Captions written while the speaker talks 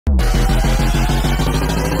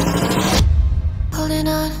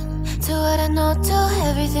no to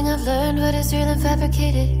everything I've learned. What is real and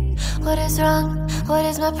fabricated? What is wrong? What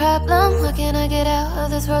is my problem? How can I get out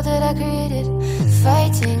of this world that I created?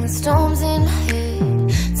 Fighting storms in my head.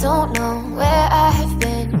 Don't know where I have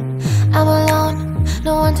been. I'm alone,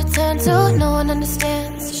 no one to turn to. No one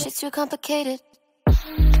understands, shit's too complicated.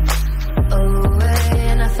 Away,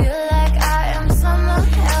 and I feel like I am someone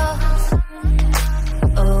else.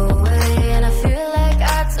 Away, and I feel like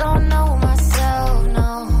I don't know myself, no.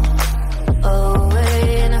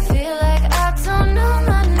 Away, and I feel like I don't know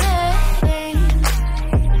my name.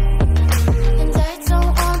 And I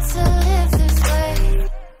don't want to live this way.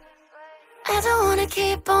 I don't wanna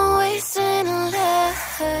keep on wasting a life.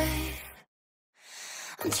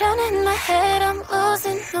 I'm drowning in my head, I'm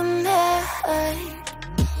losing my mind.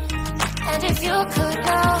 And if you could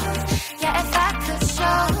know, yeah, if I could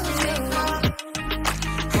show you,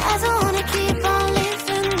 I don't wanna keep on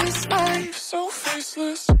living this life so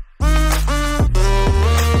faceless.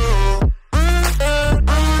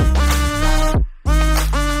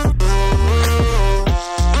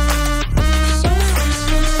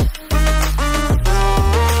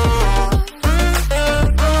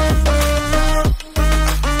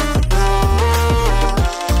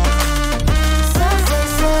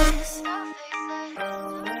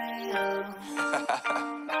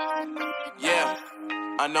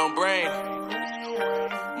 Unknown Brain,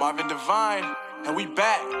 Marvin Divine, and we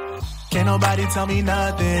back. Can't nobody tell me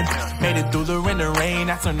nothing. Made it through the rain and rain,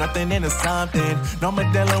 I turn nothing into something. No more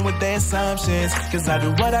dealing with their assumptions, cause I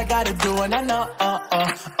do what I gotta do and I know,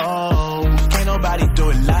 can't nobody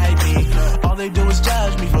do it like me. All they do is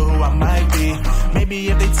judge me for who I might be. Maybe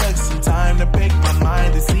if they took some time to pick my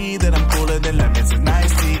mind to see that I'm cooler than lemons and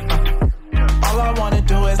iced tea. All I wanna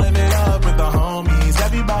do is live it up with the homies.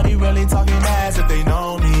 Everybody really talking ass if they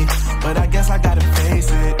know me, but I guess I gotta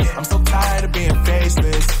face it. I'm so tired of being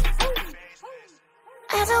faceless.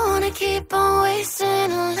 I don't wanna keep on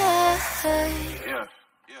wasting a life.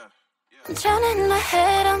 I'm drowning in my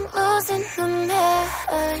head, I'm losing my mind.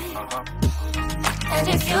 And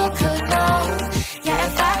if you could know, yeah,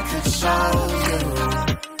 if I could show you,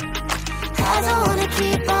 I don't wanna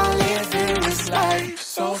keep on living this life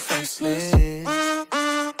so faceless.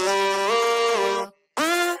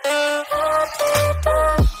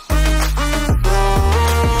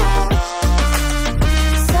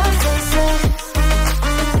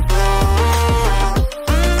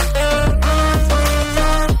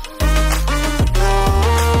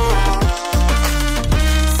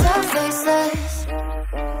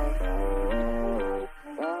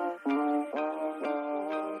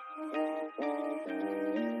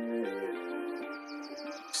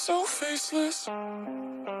 So faceless.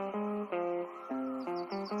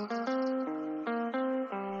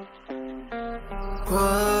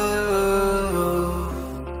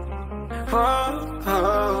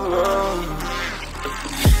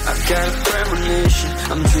 I've got a premonition,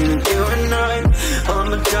 I'm dreaming you and I. All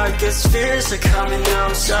my darkest fears are coming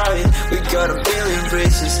outside. We got a billion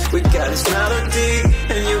races, we got this melody,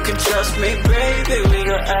 and you can trust me, baby, we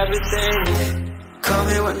got everything. Call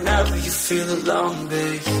me whenever you feel alone,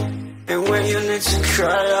 babe. And when you need to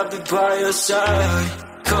cry, I'll be by your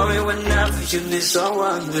side. Call me whenever you need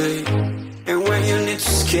someone, babe. And when you need to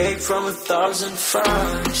escape from 1,000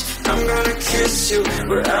 fires, I'm gonna kiss you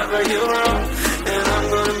wherever you are. And I'm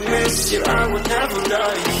gonna miss you, I will never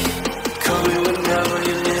lie. Call me whenever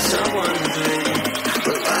you need someone, babe.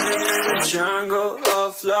 We're running in the jungle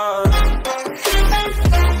of love.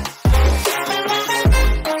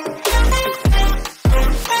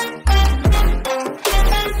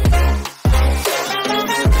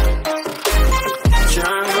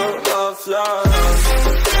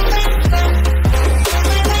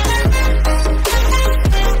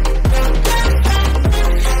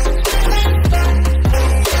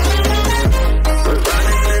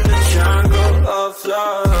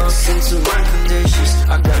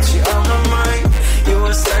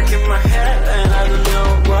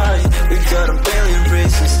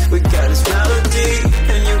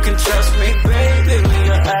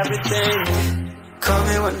 Call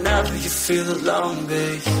me whenever you feel alone,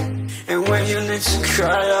 babe. And when you need to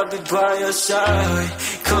cry, I'll be by your side.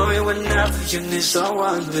 Call me whenever you need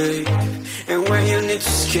someone, babe. And when you need to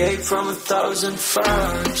escape from 1,000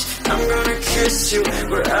 fires, I'm gonna kiss you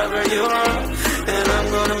wherever you are. And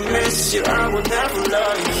I'm gonna miss you, I will never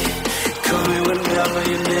lie. Call me whenever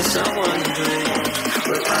you need someone, babe.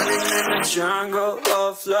 We're running in the jungle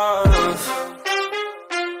of love.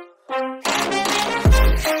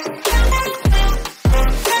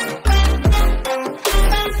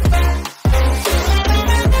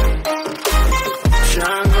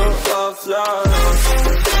 Jungle of love.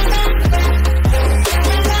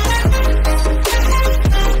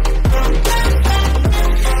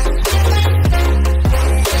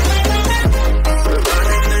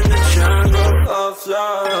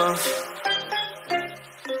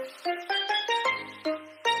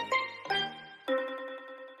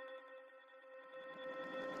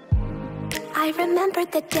 I remember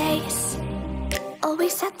the days,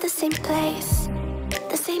 always at the same place,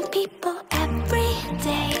 the same people every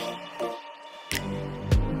day.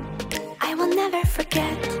 I will never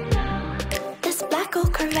forget this black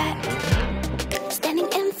old Corvette standing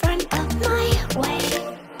in front of my way.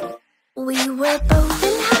 We were both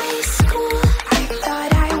in high school. I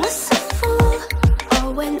thought I was a fool.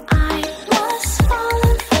 Oh, when I was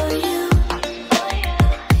falling for you.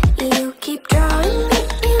 You keep drawing me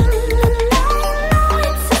in, and I know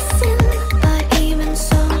it's a sin. But even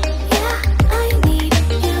so, yeah, I need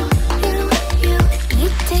you. You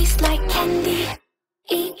taste like candy.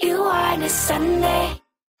 Eat you on a Sunday.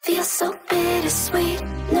 Feel so bittersweet,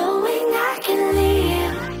 knowing I can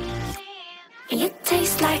leave. You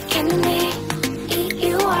taste like candy. Eat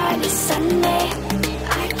you on a Sunday.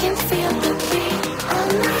 I can feel the beat on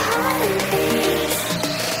my heart and beats.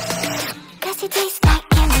 'Cause you taste like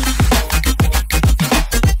candy.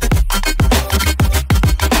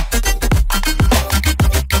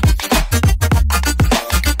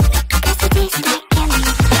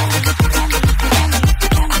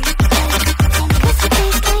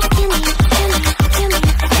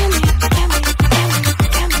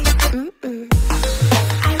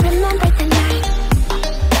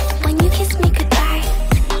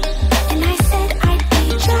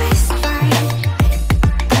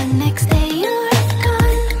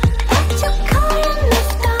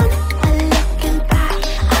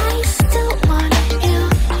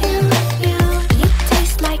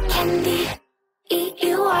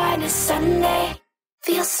 Sunday,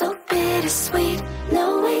 feel so bittersweet,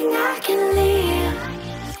 knowing I can leave.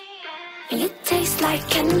 You taste like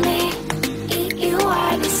candy. Eat you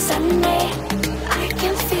on a Sunday. I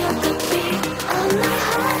can feel the beat on my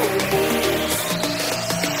heart and beats.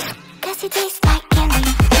 'Cause you taste like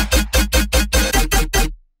candy.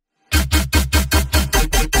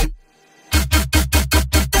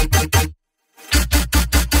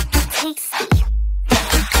 Tasty.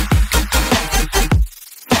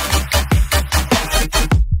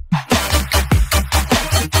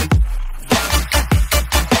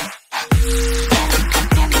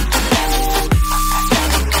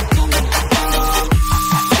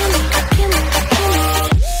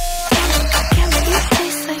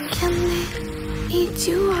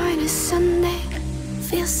 You on a Sunday,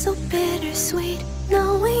 feel so bittersweet,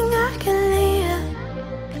 knowing I can live.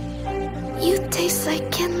 You taste like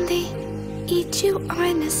candy, eat you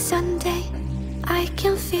on a Sunday. I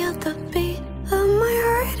can feel the beat of my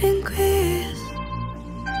heart increase.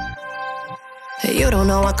 You don't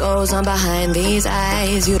know what goes on behind these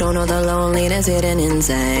eyes. You don't know the loneliness hidden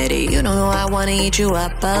inside. You don't know I wanna eat you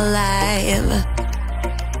up alive.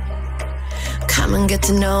 Come and get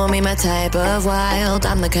to know me, my type of wild.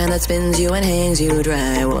 I'm the kind that spins you and hangs you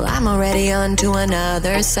dry. Well, I'm already on to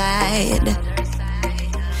another side.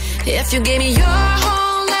 If you gave me your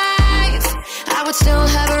whole life, I would still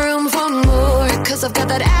have room for more. 'Cause I've got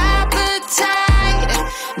that appetite.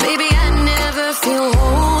 Baby, I never feel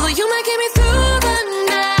whole. You might get me through the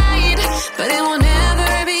night, but it will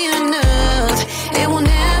never be enough. It will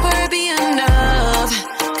never be enough.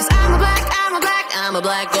 'Cause I'm a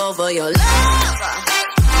black gold for your love.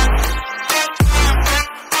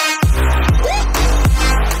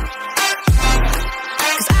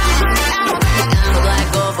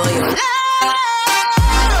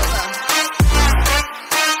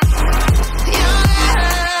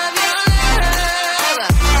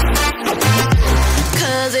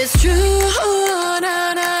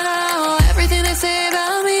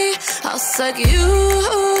 Like you,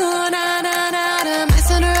 na na na na, my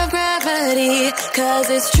center of gravity. 'Cause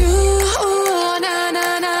it's true, na na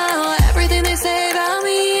na, everything they say about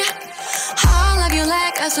me. I'll love you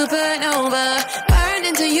like a supernova, burned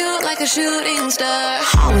into you like a shooting star.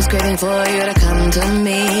 Always craving for you to come to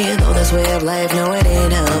me. Though this way of life, no, it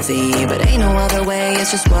ain't healthy, but ain't no other way,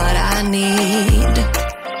 it's just what I need.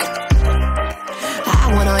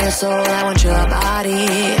 I want all your soul, I want your body.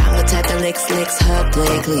 I'm the type that licks her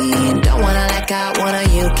play clean. Don't wanna let go, wanna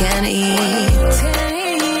you can eat.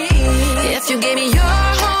 If you gave me your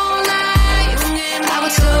whole life, I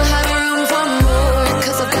would still have room for more.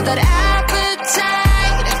 'Cause I've got that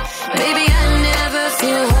appetite. Baby, I never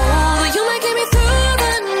feel whole. You might get me through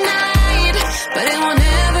the night, but it will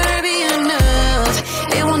never be enough.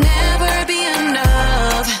 It will never be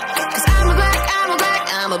enough. 'Cause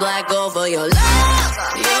I'm a black gold for your love.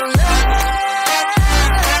 Your love.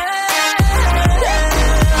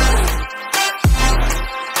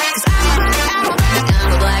 'Cause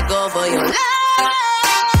I'm a black gold for your love.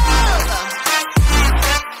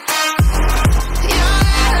 Your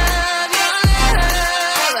love, your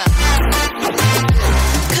love.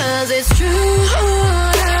 'Cause it's true.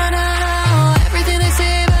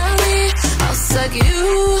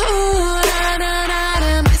 you. Na na na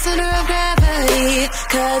na, my center of gravity.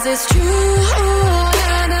 'Cause it's true.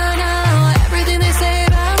 Na na na, everything they say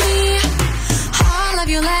about me. All of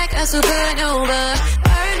you like a supernova,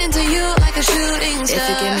 burn into you like a shooting star. If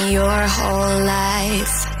you give me your whole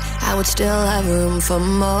life, I would still have room for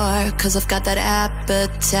more. 'Cause I've got that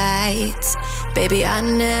appetite. Baby, I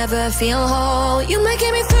never feel whole. You might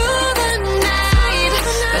get me through the night,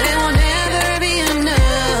 but it won't